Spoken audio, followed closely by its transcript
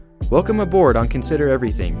Welcome aboard on Consider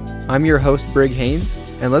Everything. I'm your host, Brig Haynes,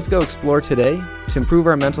 and let's go explore today to improve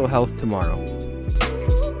our mental health tomorrow.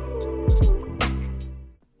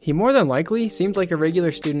 He more than likely seemed like a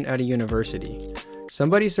regular student at a university.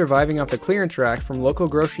 Somebody surviving off the clearance rack from local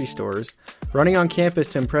grocery stores, running on campus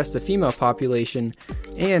to impress the female population,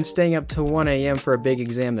 and staying up till 1 a.m. for a big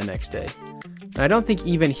exam the next day. And I don't think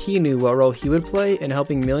even he knew what role he would play in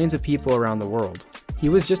helping millions of people around the world. He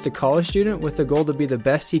was just a college student with the goal to be the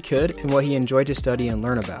best he could in what he enjoyed to study and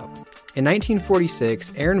learn about. In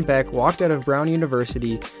 1946, Aaron Beck walked out of Brown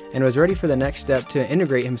University and was ready for the next step to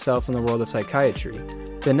integrate himself in the world of psychiatry.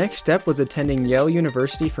 The next step was attending Yale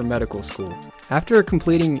University for medical school. After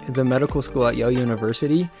completing the medical school at Yale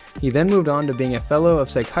University, he then moved on to being a fellow of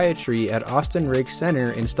psychiatry at Austin Riggs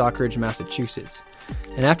Center in Stockbridge, Massachusetts.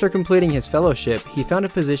 And after completing his fellowship, he found a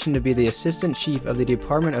position to be the assistant chief of the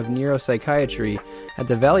Department of Neuropsychiatry at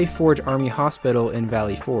the Valley Forge Army Hospital in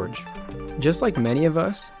Valley Forge. Just like many of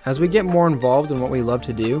us, as we get more involved in what we love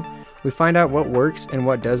to do, we find out what works and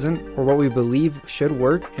what doesn't, or what we believe should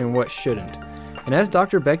work and what shouldn't. And as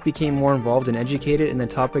Dr. Beck became more involved and educated in the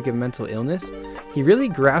topic of mental illness, he really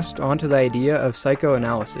grasped onto the idea of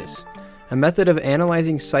psychoanalysis, a method of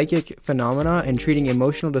analyzing psychic phenomena and treating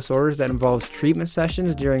emotional disorders that involves treatment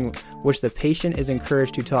sessions during which the patient is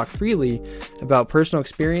encouraged to talk freely about personal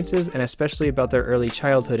experiences and especially about their early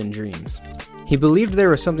childhood and dreams. He believed there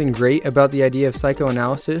was something great about the idea of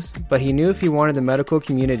psychoanalysis, but he knew if he wanted the medical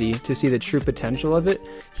community to see the true potential of it,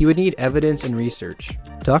 he would need evidence and research.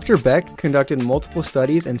 Dr. Beck conducted multiple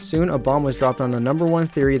studies, and soon a bomb was dropped on the number one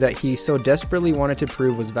theory that he so desperately wanted to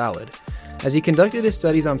prove was valid. As he conducted his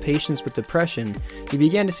studies on patients with depression, he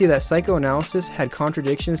began to see that psychoanalysis had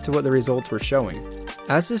contradictions to what the results were showing.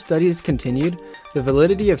 As his studies continued, the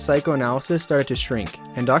validity of psychoanalysis started to shrink,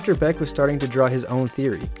 and Dr. Beck was starting to draw his own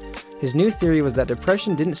theory. His new theory was that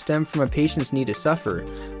depression didn't stem from a patient's need to suffer,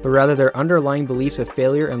 but rather their underlying beliefs of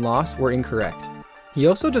failure and loss were incorrect. He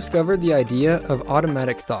also discovered the idea of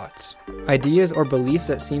automatic thoughts, ideas or beliefs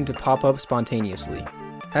that seemed to pop up spontaneously.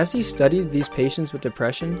 As he studied these patients with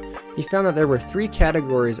depression, he found that there were three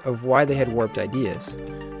categories of why they had warped ideas.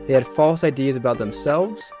 They had false ideas about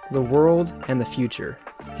themselves, the world, and the future.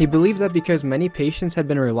 He believed that because many patients had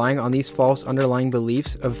been relying on these false underlying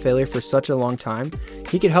beliefs of failure for such a long time,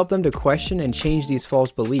 he could help them to question and change these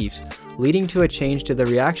false beliefs, leading to a change to the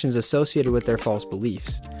reactions associated with their false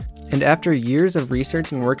beliefs. And after years of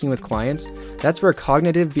research and working with clients, that's where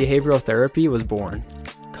cognitive behavioral therapy was born.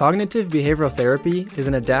 Cognitive behavioral therapy is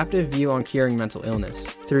an adaptive view on curing mental illness,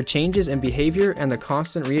 through changes in behavior and the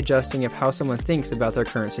constant readjusting of how someone thinks about their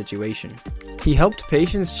current situation. He helped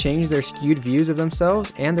patients change their skewed views of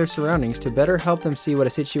themselves and their surroundings to better help them see what a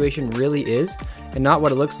situation really is and not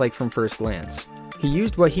what it looks like from first glance. He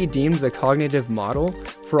used what he deemed the cognitive model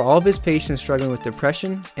for all of his patients struggling with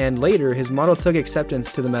depression, and later his model took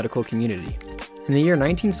acceptance to the medical community. In the year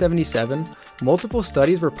 1977, multiple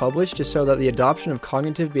studies were published to show that the adoption of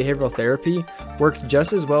cognitive behavioral therapy worked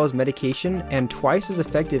just as well as medication and twice as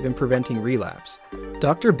effective in preventing relapse.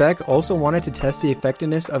 Dr. Beck also wanted to test the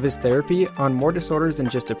effectiveness of his therapy on more disorders than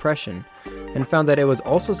just depression, and found that it was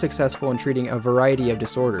also successful in treating a variety of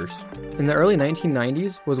disorders. In the early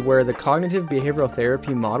 1990s was where the cognitive behavioral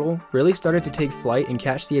therapy model really started to take flight and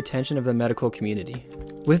catch the attention of the medical community.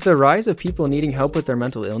 With the rise of people needing help with their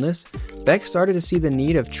mental illness, Beck started to see the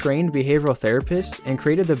need of trained behavioral therapists and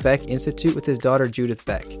created the Beck Institute with his daughter Judith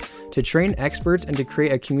Beck to train experts and to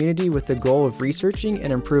create a community with the goal of researching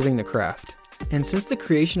and improving the craft. And since the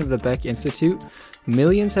creation of the Beck Institute,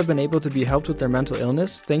 millions have been able to be helped with their mental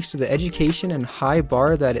illness thanks to the education and high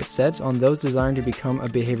bar that it sets on those desiring to become a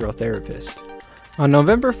behavioral therapist. On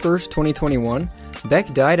November 1st, 2021,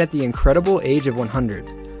 Beck died at the incredible age of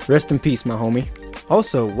 100. Rest in peace, my homie.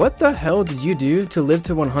 Also, what the hell did you do to live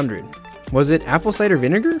to 100? Was it apple cider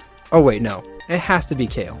vinegar? Oh wait, no. It has to be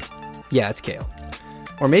kale. Yeah, it's kale.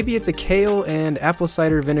 Or maybe it's a kale and apple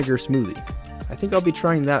cider vinegar smoothie. I think I'll be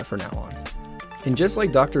trying that from now on. And just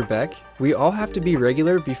like Dr. Beck, we all have to be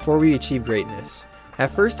regular before we achieve greatness.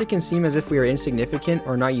 At first it can seem as if we are insignificant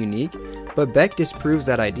or not unique, but Beck disproves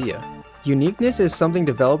that idea. Uniqueness is something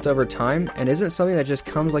developed over time and isn't something that just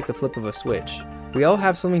comes like the flip of a switch. We all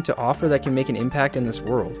have something to offer that can make an impact in this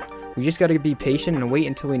world. We just gotta be patient and wait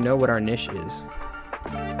until we know what our niche is.